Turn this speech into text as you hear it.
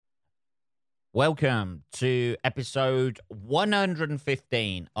Welcome to episode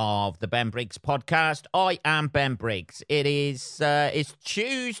 115 of the Ben Briggs podcast. I am Ben Briggs. It's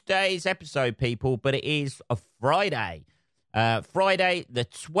Tuesday's episode, people, but it is a Friday. Friday, the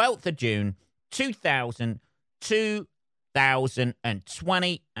 12th of June,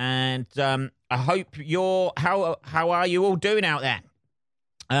 2020. And I hope how are you all doing out there?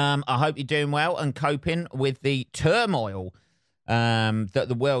 I hope you're doing well and coping with the turmoil that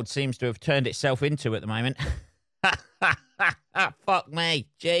the world seems to have turned itself into at the moment. Fuck me,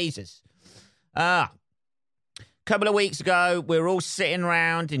 Jesus. A couple of weeks ago, we were all sitting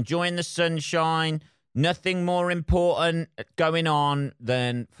around enjoying the sunshine. Nothing more important going on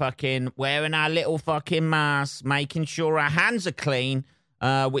than fucking wearing our little fucking masks, making sure our hands are clean,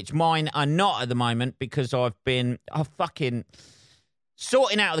 which mine are not at the moment because I've fucking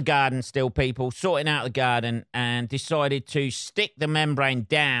sorting out the garden still, people. Sorting out the garden and decided to stick the membrane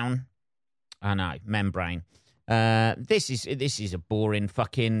down. I know, membrane. This is a boring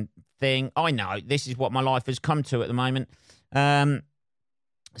fucking thing. I know, this is what my life has come to at the moment.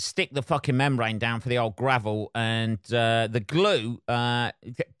 Stick the fucking membrane down for the old gravel and the glue, I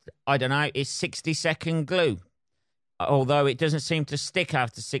don't know, it's 60-second glue. Although it doesn't seem to stick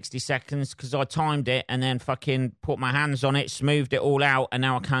after 60 seconds because I timed it and then fucking put my hands on it, smoothed it all out, and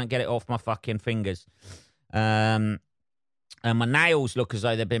now I can't get it off my fucking fingers. And my nails look as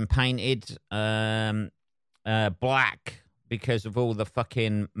though they've been painted black because of all the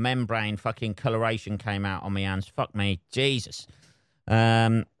fucking membrane fucking coloration came out on my hands. Fuck me, Jesus.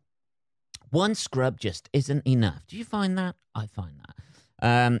 One scrub just isn't enough. Do you find that? I find that.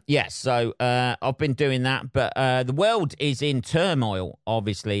 So I've been doing that, but the world is in turmoil,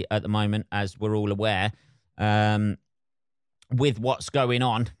 obviously, at the moment, as we're all aware, with what's going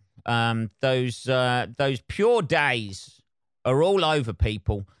on. Those pure days are all over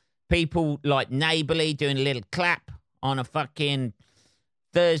people. People like Neighbourly doing a little clap on a fucking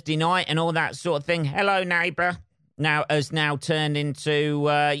Thursday night and all that sort of thing. Hello, neighbour. Has now turned into,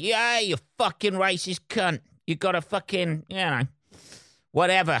 you fucking racist cunt. You got to fucking,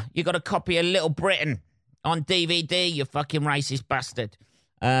 whatever. You got a copy of Little Britain on DVD, you fucking racist bastard.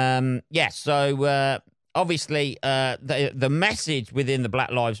 So obviously the message within the Black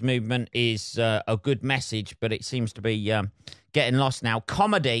Lives Movement is a good message, but it seems to be getting lost now.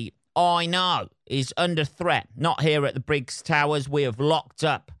 Comedy, I know, is under threat. Not here at the Briggs Towers. We have locked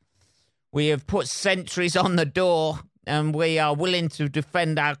up. We have put sentries on the door, and we are willing to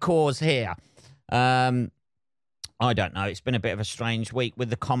defend our cause here. I don't know. It's been a bit of a strange week with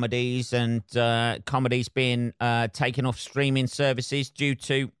the comedies and comedies being taken off streaming services due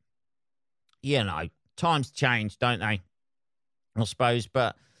to, times change, don't they? I suppose.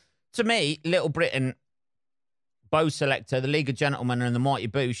 But to me, Little Britain, Bow Selector, The League of Gentlemen and The Mighty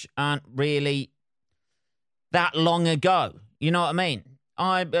Boosh aren't really that long ago. You know what I mean?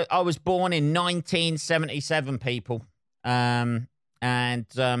 I was born in 1977, people, and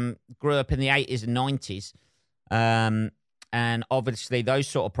grew up in the 80s and 90s. And obviously those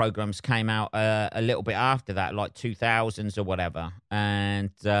sort of programs came out a little bit after that, like 2000s or whatever.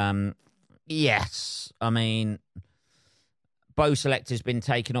 And yes, I mean, Bow Selector's been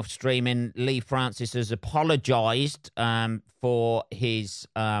taken off streaming. Lee Francis has apologised for his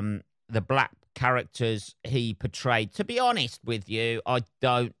the black characters he portrayed. To be honest with you, I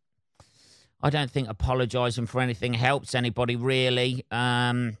don't think apologising for anything helps anybody, really.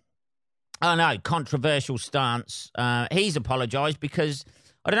 I know, controversial stance. He's apologised because,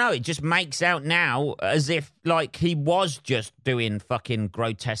 I don't know, it just makes out now as if, like, he was just doing fucking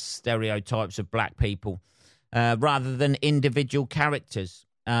grotesque stereotypes of black people rather than individual characters.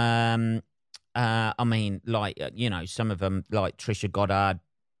 I mean, like, some of them, like Trisha Goddard,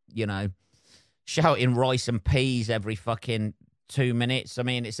 shouting rice and peas every fucking 2 minutes. I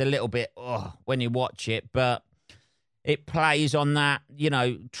mean, it's a little bit, when you watch it, but it plays on that,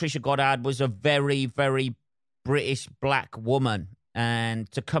 Trisha Goddard was a very, very British black woman. And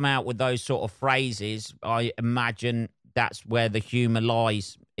to come out with those sort of phrases, I imagine that's where the humour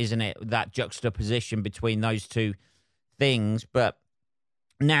lies, isn't it? That juxtaposition between those two things. But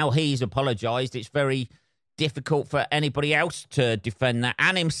now he's apologised. It's very difficult for anybody else to defend that,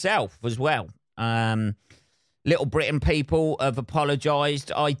 and himself as well. Little Britain people have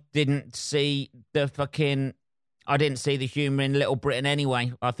apologised. I didn't see the humour in Little Britain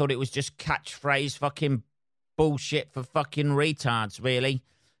anyway. I thought it was just catchphrase fucking bullshit for fucking retards, really.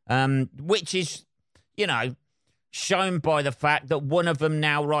 Which is, shown by the fact that one of them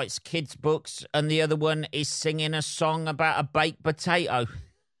now writes kids' books and the other one is singing a song about a baked potato.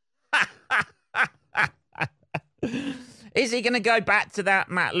 Is he going to go back to that,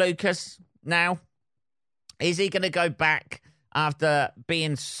 Matt Lucas? now? Is he going to go back after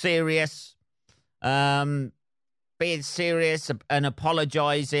being serious and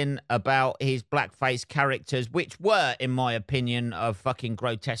apologising about his blackface characters, which were, in my opinion, a fucking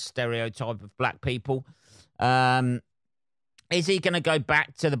grotesque stereotype of black people? Is he going to go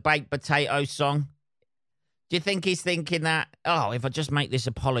back to the baked potato song? Do you think he's thinking that, if I just make this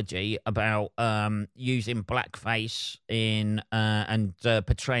apology about using blackface in and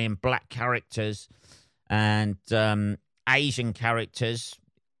portraying black characters and Asian characters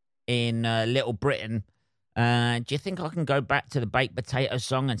in Little Britain, do you think I can go back to the baked potato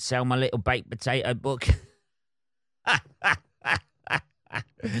song and sell my little baked potato book?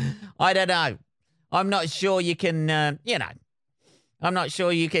 I don't know. I'm not sure you can, I'm not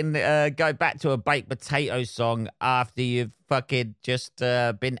sure you can go back to a baked potato song after you've fucking just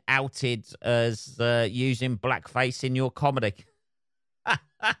been outed as using blackface in your comedy.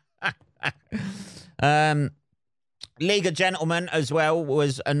 League of Gentlemen as well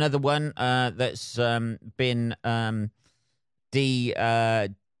was another one that's been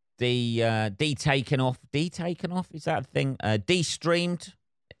de-taken off. De-taken off? Is that a thing? De-streamed.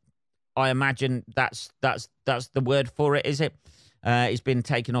 I imagine that's the word for it, is it? It's been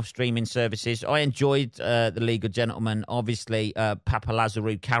taken off streaming services. I enjoyed the League of Gentlemen. Obviously, Papa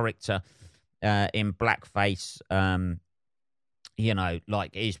Lazarou character in blackface,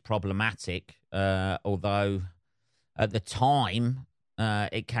 is problematic. Although at the time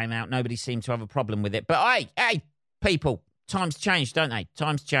it came out, nobody seemed to have a problem with it. But hey, people, times change, don't they?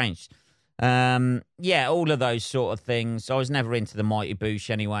 Times change. All of those sort of things. I was never into the Mighty Boosh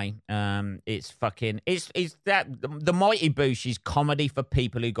anyway. It's that the Mighty Boosh is comedy for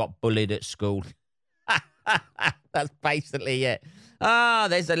people who got bullied at school. That's basically it.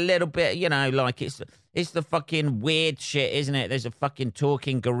 There's a little bit, it's the fucking weird shit, isn't it? There's a fucking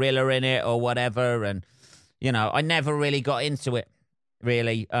talking gorilla in it or whatever, and I never really got into it.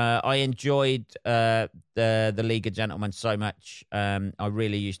 Really, I enjoyed the League of Gentlemen so much. I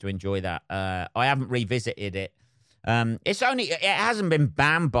really used to enjoy that. I haven't revisited it. It hasn't been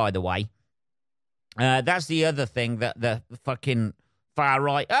banned, by the way. That's the other thing that the fucking far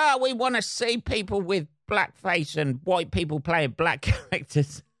right. We want to see people with blackface and white people playing black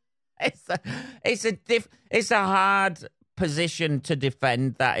characters. It's a hard position to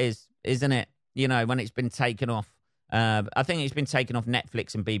defend. That is, isn't it? When it's been taken off. I think it's been taken off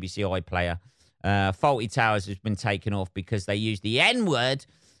Netflix and BBC iPlayer. Fawlty Towers has been taken off because they used the N-word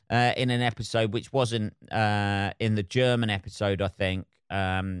in an episode, which wasn't in the German episode, I think,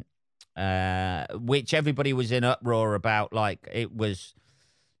 which everybody was in uproar about. Like, it was,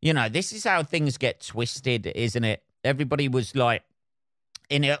 this is how things get twisted, isn't it? Everybody was like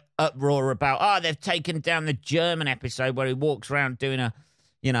in an uproar about, they've taken down the German episode where he walks around doing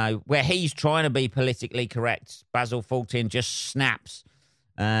where he's trying to be politically correct. Basil Fawlty just snaps.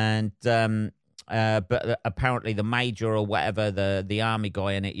 And but apparently the major or whatever, the army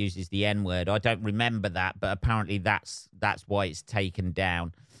guy in it uses the N-word. I don't remember that, but apparently that's why it's taken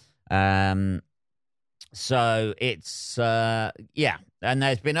down. So it's, and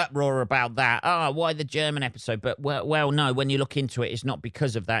there's been uproar about that. Why the German episode? But, well, no, when you look into it, it's not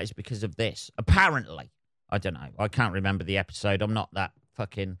because of that. It's because of this. Apparently. I don't know. I can't remember the episode. I'm not that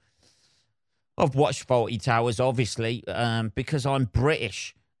fucking... I've watched Fawlty Towers, obviously, because I'm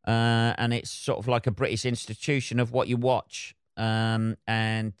British, and it's sort of like a British institution of what you watch, and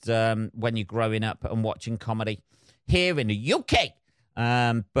when you're growing up and watching comedy here in the UK.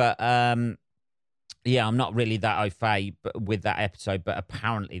 I'm not really that au fait with that episode, but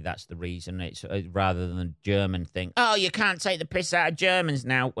apparently that's the reason. It's rather than the German thing. Oh, you can't take the piss out of Germans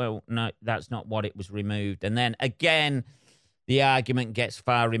now. Well, no, that's not what it was removed. And then again, the argument gets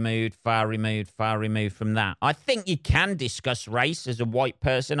far removed from that. I think you can discuss race as a white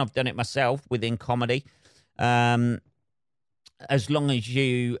person. I've done it myself within comedy. As long as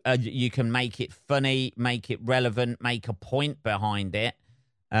you can make it funny, make it relevant, make a point behind it.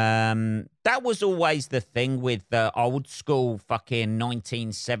 That was always the thing with the old school fucking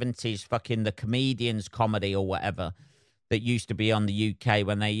 1970s fucking the comedians comedy or whatever that used to be on the UK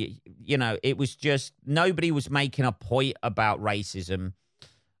when they, it was just nobody was making a point about racism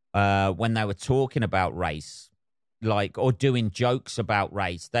when they were talking about race, like, or doing jokes about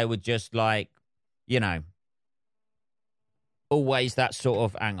race. They were just like, always that sort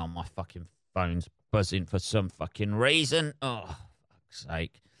of, hang on, my fucking phone's buzzing for some fucking reason. Oh, fuck's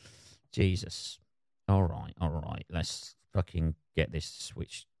sake. Jesus. All right. Let's fucking get this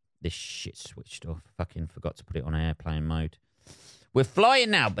shit switched off. Fucking forgot to put it on airplane mode. We're flying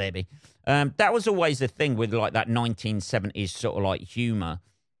now, baby. That was always the thing with like that 1970s sort of like humour.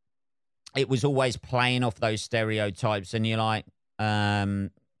 it was always playing off those stereotypes, and you're like,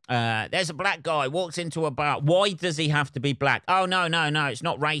 there's a black guy, walks into a bar. Why does he have to be black? Oh, no, it's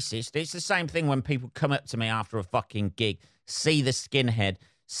not racist. It's the same thing when people come up to me after a fucking gig, see the skinhead,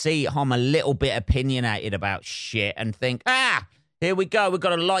 see I'm a little bit opinionated about shit, and think, here we go. We've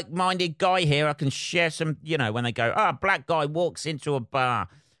got a like-minded guy here. I can share some, when they go, black guy walks into a bar.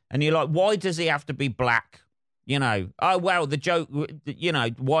 And you're like, why does he have to be black? Oh, well, the joke,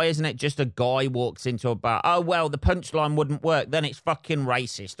 why isn't it just a guy walks into a bar? Oh, well, the punchline wouldn't work. Then it's fucking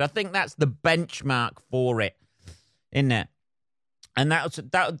racist. I think that's the benchmark for it, isn't it? And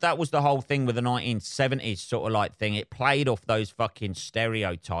that was the whole thing with the 1970s sort of like thing. It played off those fucking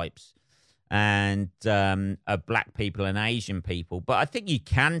stereotypes and of black people and Asian people. But I think you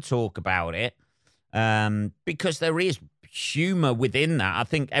can talk about it because there is humor within that. I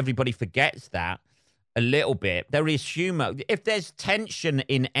think everybody forgets that a little bit. There is humor. If there's tension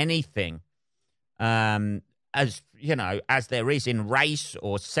in anything, as there is in race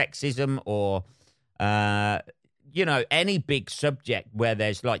or sexism or, any big subject where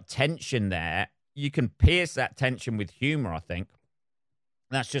there's like tension there, you can pierce that tension with humor, I think.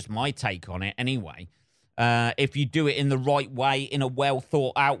 That's just my take on it anyway. If you do it in the right way, in a well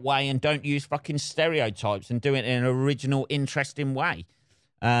thought out way, and don't use fucking stereotypes and do it in an original, interesting way.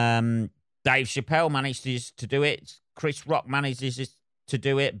 Dave Chappelle managed to do it. Chris Rock manages to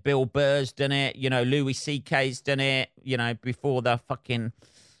do it. Bill Burr's done it. Louis C.K.'s done it, before the fucking,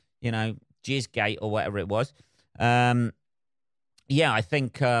 Jizzgate or whatever it was. I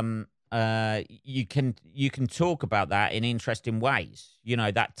think you can talk about that in interesting ways.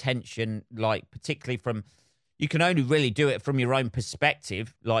 That tension, like particularly from, you can only really do it from your own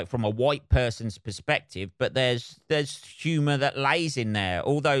perspective, like from a white person's perspective. But there's humor that lays in there.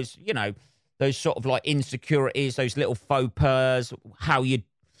 All those, those sort of like insecurities, those little faux pas, how you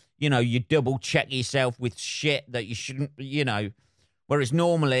double check yourself with shit that you shouldn't, Whereas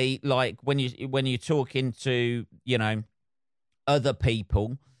normally, like when you're talking to, other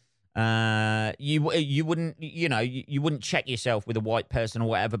people, you wouldn't, you wouldn't check yourself with a white person or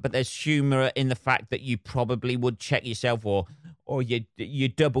whatever. But there's humor in the fact that you probably would check yourself, or you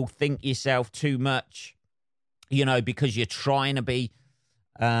double think yourself too much, because you're trying to be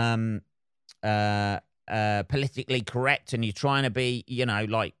politically correct, and you're trying to be,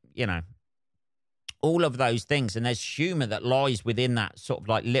 all of those things. And there's humor that lies within that sort of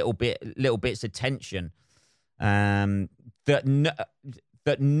like little bits of tension, that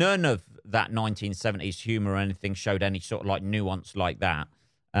none of that 1970s humor or anything showed any sort of like nuance like that.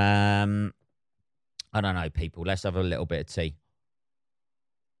 I don't know, people. Let's have a little bit of tea.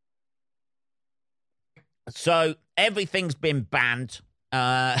 So everything's been banned.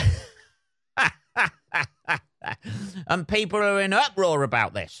 And people are in uproar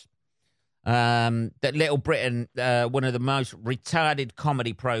about this. That Little Britain, one of the most retarded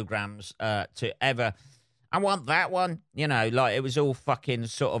comedy programs to ever. I want that one. Like it was all fucking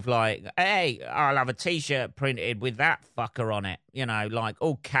sort of like, hey, I'll have a T-shirt printed with that fucker on it. Like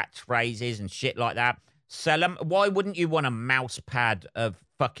all catchphrases and shit like that. Sell them. Why wouldn't you want a mouse pad of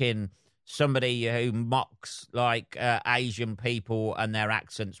fucking somebody who mocks like Asian people and their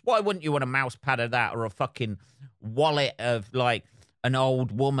accents? Why wouldn't you want a mouse pad of that, or a fucking wallet of like an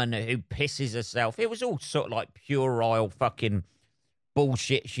old woman who pisses herself? It was all sort of like puerile fucking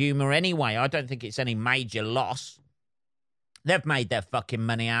bullshit humor anyway. I don't think it's any major loss. They've made their fucking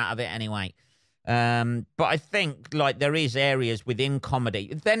money out of it anyway. But I think like there is areas within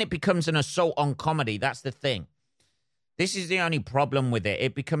comedy. Then it becomes an assault on comedy. That's the thing. This is the only problem with it.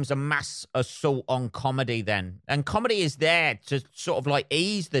 It becomes a mass assault on comedy then. And comedy is there to sort of like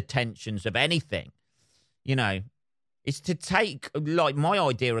ease the tensions of anything. It's to take, like my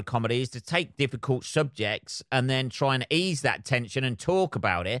idea of comedy is to take difficult subjects and then try and ease that tension and talk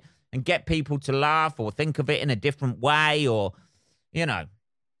about it and get people to laugh or think of it in a different way, or,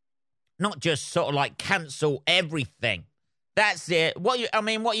 not just sort of like cancel everything. That's it. What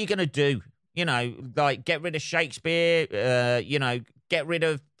are you going to do? Like get rid of Shakespeare, get rid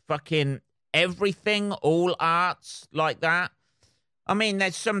of fucking everything, all arts like that.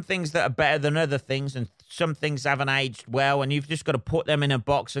 There's some things that are better than other things, and some things haven't aged well, and you've just got to put them in a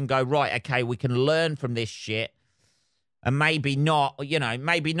box and go, right, okay, we can learn from this shit, and maybe not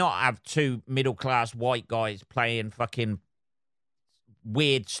have two middle-class white guys playing fucking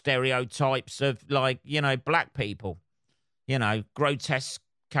weird stereotypes of, like, black people, grotesque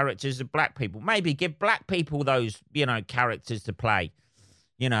characters of black people. Maybe give black people those, characters to play,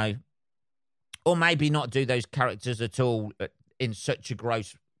 or maybe not do those characters at all in such a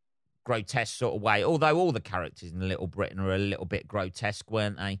grotesque sort of way. Although all the characters in Little Britain are a little bit grotesque,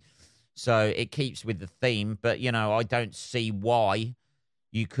 weren't they? So it keeps with the theme. But, you know, I don't see why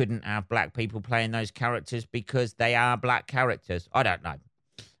you couldn't have black people playing those characters because they are black characters. I don't know.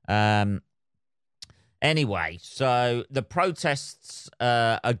 Anyway, so the protests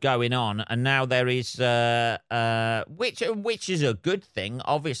are going on, and now there is, which is a good thing,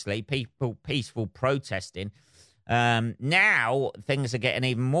 obviously, people peaceful protesting. Now things are getting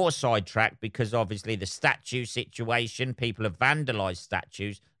even more sidetracked because obviously the statue situation, people have vandalized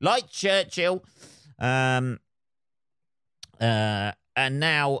statues like Churchill. And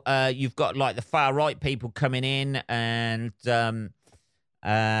now you've got like the far right people coming in and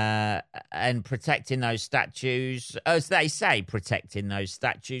protecting those statues, as they say, protecting those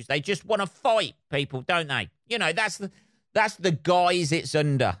statues. They just want to fight people, don't they? You know, that's the guise it's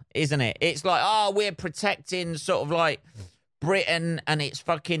under, isn't it? It's like, oh, we're protecting sort of like Britain and its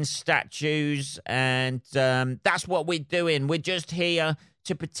fucking statues, and that's what we're doing. We're just here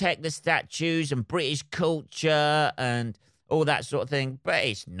to protect the statues and British culture and all that sort of thing. But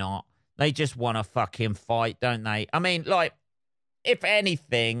it's not. They just want to fucking fight, don't they? I mean, like, if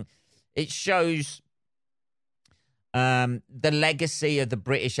anything, it shows the legacy of the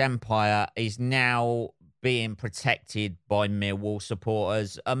British Empire is now being protected by Millwall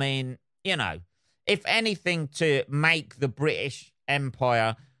supporters. I mean, you know, if anything, to make the British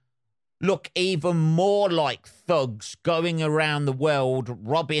Empire look even more like thugs going around the world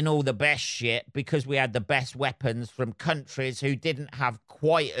robbing all the best shit because we had the best weapons from countries who didn't have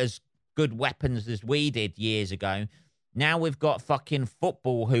quite as good weapons as we did years ago. Now we've got fucking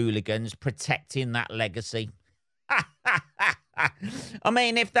football hooligans protecting that legacy. I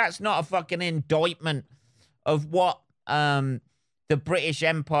mean, if that's not a fucking indictment of what the British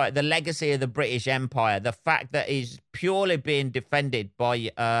Empire, the legacy of the British Empire, the fact that is purely being defended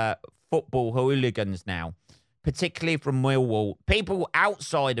by football hooligans now, particularly from Millwall. People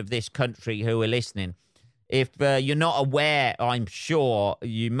outside of this country who are listening, if you're not aware, I'm sure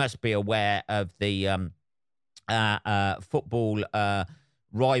you must be aware of the football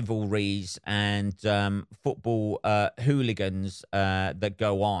rivalries and football hooligans that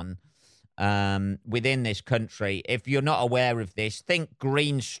go on within this country. If you're not aware of this, think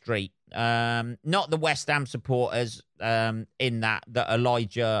Green Street, not the West Ham supporters in that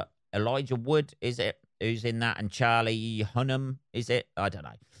Elijah Wood, is it, who's in that, and Charlie Hunnam, is it? I don't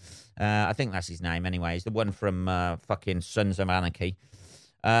know. I think that's his name anyway. He's the one from fucking Sons of Anarchy.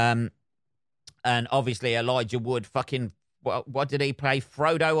 And obviously Elijah Wood, fucking, what did he play?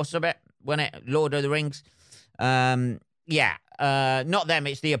 Frodo or something? Wasn't it? Lord of the Rings? Yeah. Not them,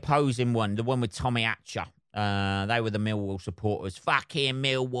 it's the opposing one, the one with Tommy Hatcher. They were the Millwall supporters. Fucking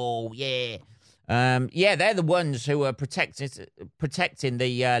Millwall, yeah. Yeah, they're the ones who are protecting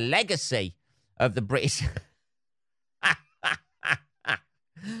the legacy of the British...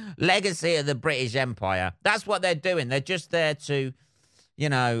 legacy of the British Empire. That's what they're doing. They're just there to... you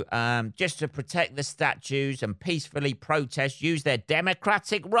know, just to protect the statues and peacefully protest, use their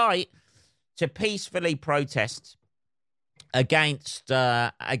democratic right to peacefully protest against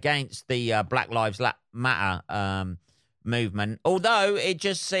the Black Lives Matter movement. Although it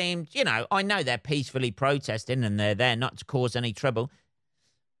just seemed, you know, I know they're peacefully protesting and they're there not to cause any trouble.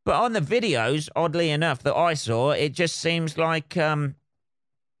 But on the videos, oddly enough, that I saw, it just seems like they're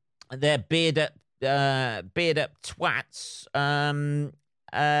beard up twats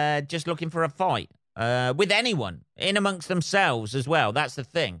just looking for a fight with anyone, in amongst themselves as well. That's the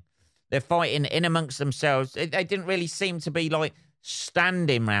thing. They're fighting in amongst themselves. They didn't really seem to be like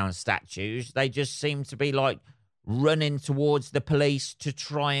standing round statues. They just seemed to be like running towards the police to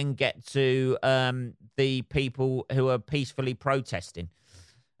try and get to the people who are peacefully protesting.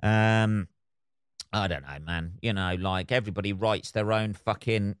 I don't know, man. You know, like, everybody writes their own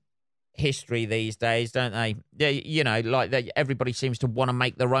fucking history these days, don't they? You know, like, everybody seems to want to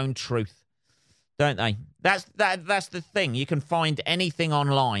make their own truth, don't they? That's the thing. You can find anything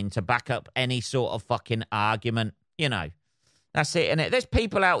online to back up any sort of fucking argument, you know. That's it, innit? There's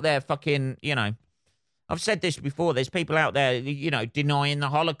people out there fucking, you know, I've said this before, there's people out there, you know, denying the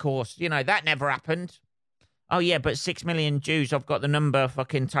Holocaust. You know, that never happened. Oh, yeah, but 6 million Jews, I've got the number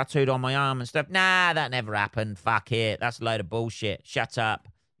fucking tattooed on my arm and stuff. Nah, that never happened. Fuck it. That's a load of bullshit. Shut up.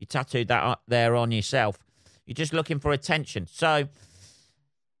 You tattooed that up there on yourself. You're just looking for attention. So,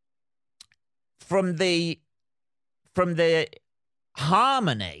 from the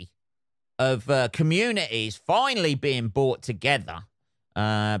harmony of communities finally being brought together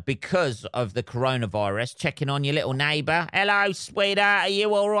because of the coronavirus, checking on your little neighbour. Hello, sweetheart, are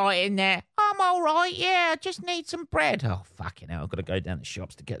you all right in there? I'm all right, yeah, I just need some bread. Oh, fucking hell, I've got to go down the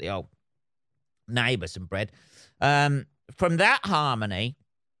shops to get the old neighbour some bread. From that harmony,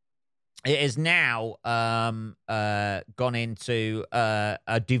 it has now gone into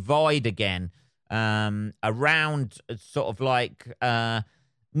a divide again around sort of like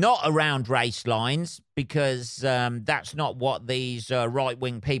not around race lines, because that's not what these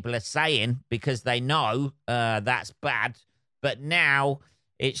right-wing people are saying, because they know that's bad. But now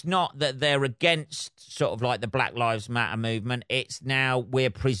it's not that they're against sort of like the Black Lives Matter movement. It's now we're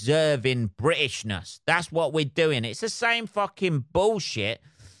preserving Britishness. That's what we're doing. It's the same fucking bullshit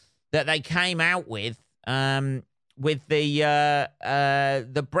that they came out with the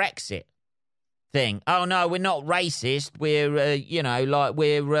Brexit thing. Oh no, we're not racist. We're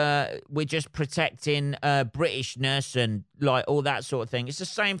we're just protecting Britishness and like all that sort of thing. It's the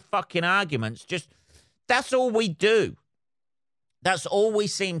same fucking arguments. Just that's all we do. That's all we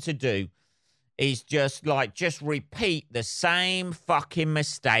seem to do is just repeat the same fucking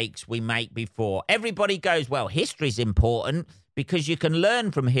mistakes we make before. Everybody goes, well, history's important because you can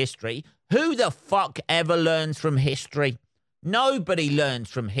learn from history. Who the fuck ever learns from history? Nobody learns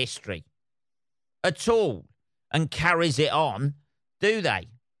from history at all and carries it on, do they?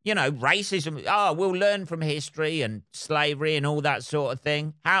 You know, racism, we'll learn from history and slavery and all that sort of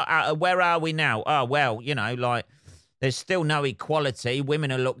thing. Where are we now? Oh, well, you know, like, there's still no equality.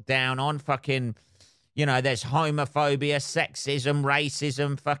 Women are looked down on. Fucking, you know, there's homophobia, sexism,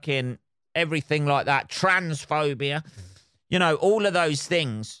 racism, fucking everything like that. Transphobia. You know, all of those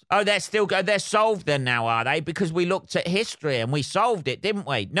things. Oh, they're solved then now, are they? Because we looked at history and we solved it, didn't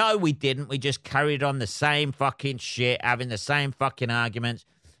we? No, we didn't. We just carried on the same fucking shit, having the same fucking arguments.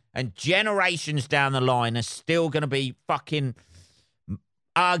 And generations down the line are still going to be fucking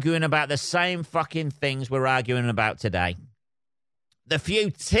arguing about the same fucking things we're arguing about today. The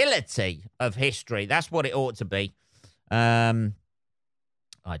futility of history. That's what it ought to be. I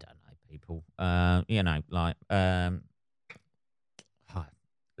don't know, people. You know, like,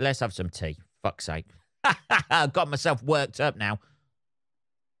 let's have some tea. Fuck's sake. I've got myself worked up now.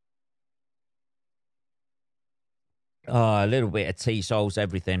 Oh, a little bit of tea solves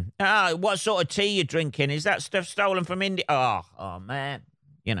everything. What sort of tea you drinking? Is that stuff stolen from India? Oh, man.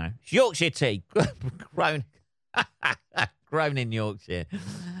 You know, Yorkshire tea, grown in Yorkshire,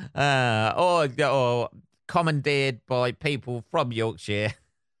 or commandeered by people from Yorkshire.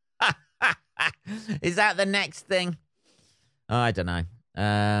 Is that the next thing? I don't know.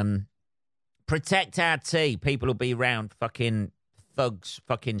 Protect our tea. People will be round. Fucking thugs,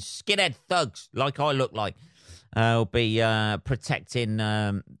 fucking skinhead thugs, like I look like. Will be protecting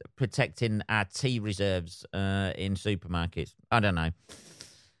our tea reserves in supermarkets. I don't know.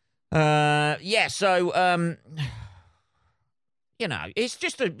 So, you know, it's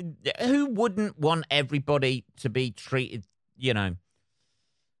just who wouldn't want everybody to be treated, you know,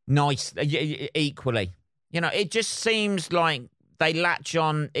 nice, equally? You know, it just seems like they latch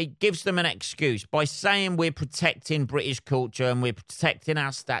on, it gives them an excuse by saying we're protecting British culture and we're protecting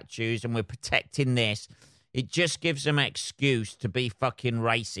our statues and we're protecting this. It just gives them an excuse to be fucking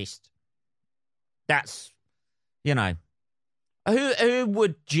racist. That's, you know. Who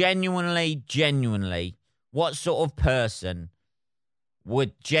would genuinely, what sort of person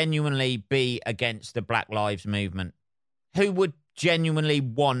would genuinely be against the Black Lives Movement? Who would genuinely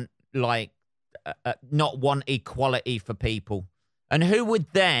want, like, not want equality for people? And who would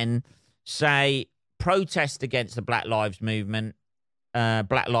then say, protest against the Black Lives Movement,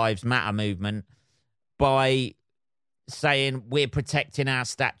 Black Lives Matter movement, by saying we're protecting our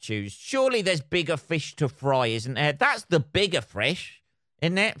statues? Surely there's bigger fish to fry, isn't there? That's the bigger fish,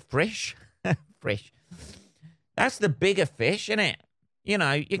 isn't it? Fish. That's the bigger fish, isn't it? You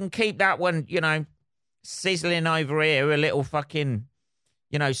know, you can keep that one, you know, sizzling over here, a little fucking,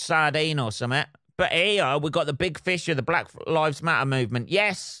 you know, sardine or something. But here, we've got the big fish of the Black Lives Matter movement.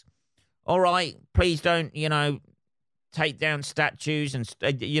 Yes. All right. Please don't, you know, take down statues and,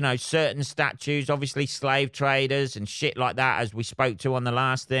 you know, certain statues, obviously slave traders and shit like that, as we spoke to on the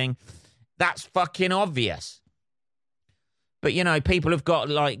last thing. That's fucking obvious. But, you know, people have got,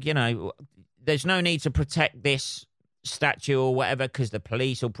 like, you know, there's no need to protect this statue or whatever because the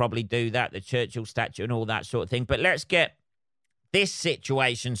police will probably do that, the Churchill statue and all that sort of thing. But let's get this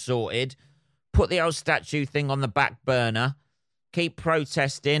situation sorted, put the old statue thing on the back burner, keep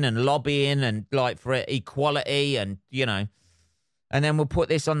protesting and lobbying and like for equality and, you know, and then we'll put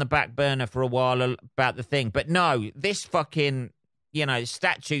this on the back burner for a while about the thing. But no, this fucking, you know,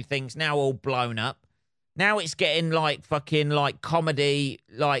 statue thing's now all blown up. Now it's getting like fucking like comedy,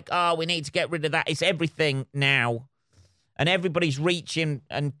 like, oh, we need to get rid of that. It's everything now. And everybody's reaching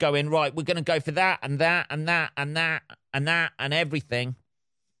and going, right, we're going to go for that and that and that and that and that and everything.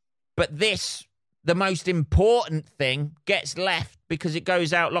 But this the most important thing gets left because it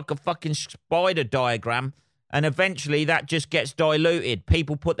goes out like a fucking spider diagram, and eventually that just gets diluted.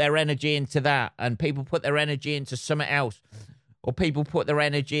 People put their energy into that, and people put their energy into something else, or people put their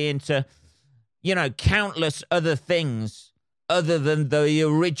energy into, countless other things other than the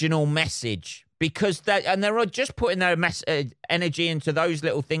original message, because they're just putting their energy into those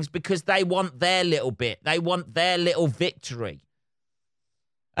little things because they want their little bit. They want their little victory.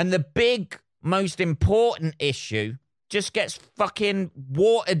 And the big, most important issue just gets fucking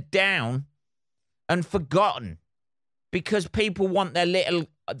watered down and forgotten because people want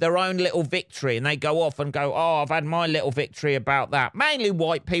their own little victory, and they go off and go, oh, I've had my little victory about that. Mainly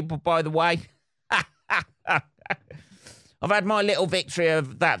white people, by the way. I've had my little victory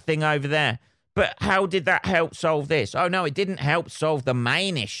of that thing over there. But how did that help solve this? Oh, no, it didn't help solve the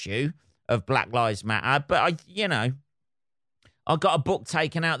main issue of Black Lives Matter. But I got a book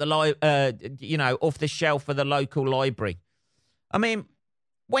taken out off the shelf for the local library. I mean,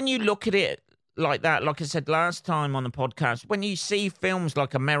 when you look at it like that, like I said last time on the podcast, when you see films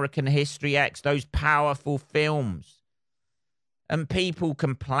like American History X, those powerful films, and people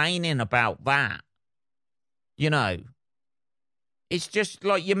complaining about that, it's just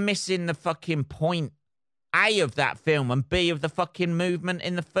like you're missing the fucking point, A, of that film, and B, of the fucking movement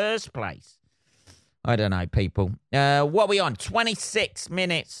in the first place. I don't know, people. What are we on? 26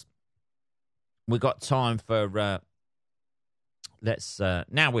 minutes. We got time for,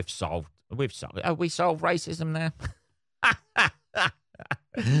 now we've solved. Have we solved racism there?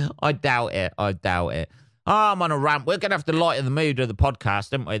 I doubt it. Oh, I'm on a rant. We're going to have to lighten the mood of the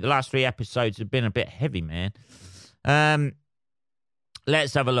podcast, haven't we? The last 3 episodes have been a bit heavy, man.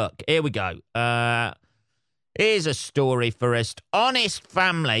 Let's have a look. Here we go. Here's a story for us. Honest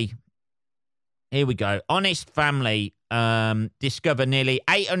family. Here we go. Honest family discover nearly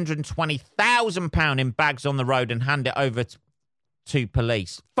 £820,000 in bags on the road and hand it over to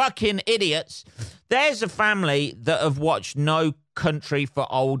police. Fucking idiots. There's a family that have watched No Country for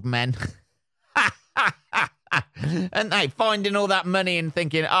Old Men. And they finding all that money and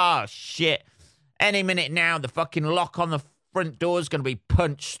thinking, oh, shit. Any minute now, the fucking lock on the front door is going to be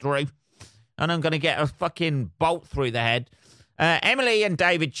punched through, and I'm going to get a fucking bolt through the head. Emily and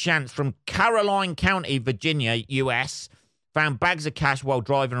David Chance from Caroline County, Virginia, U.S., found bags of cash while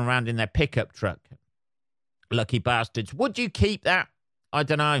driving around in their pickup truck. Lucky bastards. Would you keep that? I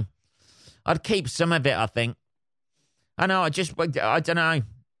don't know. I'd keep some of it, I think. I don't know.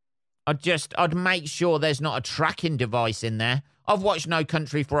 I'd make sure there's not a tracking device in there. I've watched No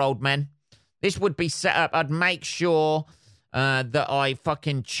Country for Old Men. This would be set up. I'd make sure that I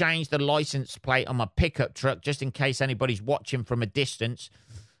fucking change the license plate on my pickup truck just in case anybody's watching from a distance.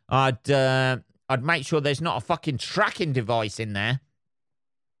 I'd make sure there's not a fucking tracking device in there.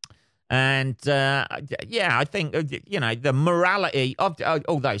 And, I think, the morality of,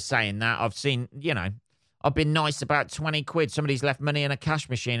 although saying that, I've seen, I've been nice about 20 quid. Somebody's left money in a cash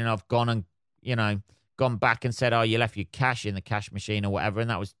machine and I've gone and, gone back and said, oh, you left your cash in the cash machine or whatever. And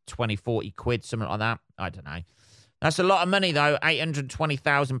that was 20, 40 quid, something like that. I don't know. That's a lot of money, though,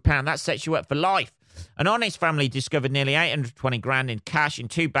 £820,000. That sets you up for life. An honest family discovered nearly 820 grand in cash in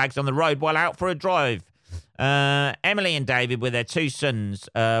 2 bags on the road while out for a drive. Emily and David were their 2 sons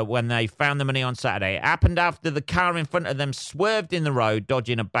when they found the money on Saturday. It happened after the car in front of them swerved in the road,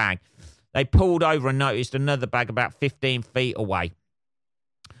 dodging a bag. They pulled over and noticed another bag about 15 feet away.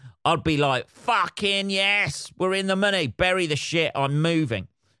 I'd be like, fucking yes, we're in the money. Bury the shit, I'm moving.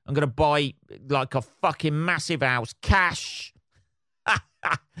 I'm going to buy like a fucking massive house, cash.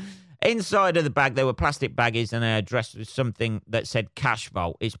 Inside of the bag, there were plastic baggies and they addressed with something that said cash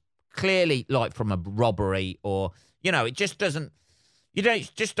vault. It's clearly like from a robbery or, it just doesn't,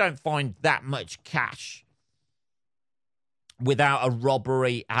 just don't find that much cash without a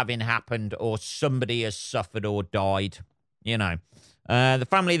robbery having happened or somebody has suffered or died, The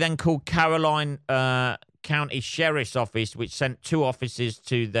family then called Caroline County Sheriff's Office, which sent 2 officers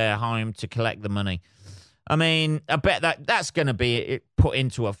to their home to collect the money. I mean, I bet that's going to be put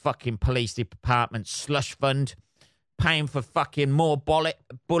into a fucking police department slush fund, paying for fucking more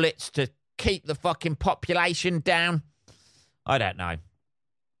bullets to keep the fucking population down. I don't know.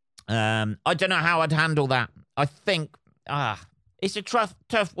 I don't know how I'd handle that. I think, it's a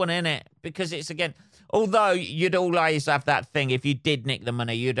tough one, isn't it? Because it's, again, although you'd always have that thing, if you did nick the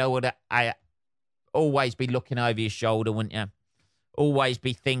money, you'd always be looking over your shoulder, wouldn't you? Always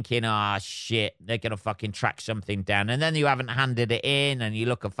be thinking, shit, they're going to fucking track something down. And then you haven't handed it in and you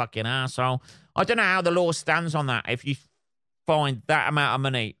look a fucking arsehole. I don't know how the law stands on that. If you find that amount of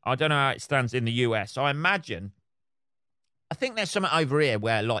money, I don't know how it stands in the US. I think there's something over here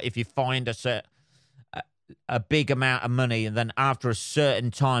where, like, if you find a big amount of money and then after a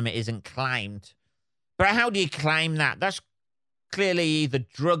certain time it isn't claimed. But how do you claim that? That's clearly either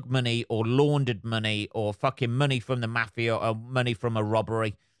drug money or laundered money or fucking money from the mafia or money from a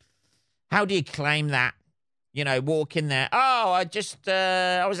robbery. How do you claim that? You know, walk in there. Oh, I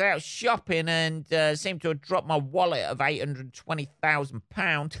was out shopping and seemed to have dropped my wallet of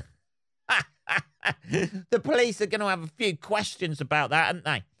 £820,000. The police are going to have a few questions about that, aren't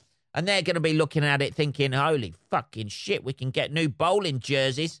they? And they're going to be looking at it thinking, holy fucking shit, we can get new bowling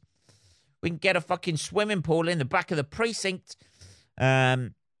jerseys. We can get a fucking swimming pool in the back of the precinct. Yeah,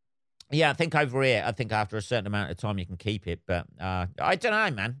 I think over here, after a certain amount of time you can keep it. But I don't know,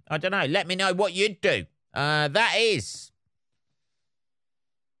 man. I don't know. Let me know what you'd do. That is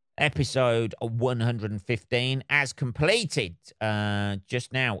episode 115 as completed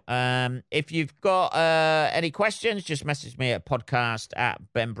just now. If you've got any questions, just message me at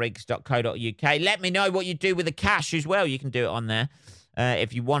podcast@benbriggs.co.uk. Let me know what you do with the cash as well. You can do it on there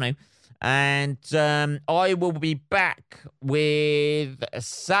if you want to. And I will be back with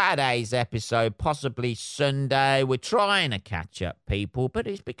Saturday's episode, possibly Sunday. We're trying to catch up, people, but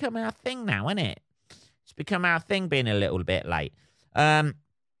it's become our thing now, isn't it? It's become our thing being a little bit late.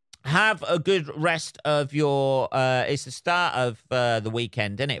 Have a good rest of your... it's the start of the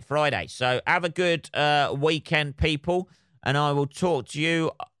weekend, isn't it? Friday. So have a good weekend, people. And I will talk to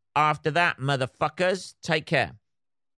you after that, motherfuckers. Take care.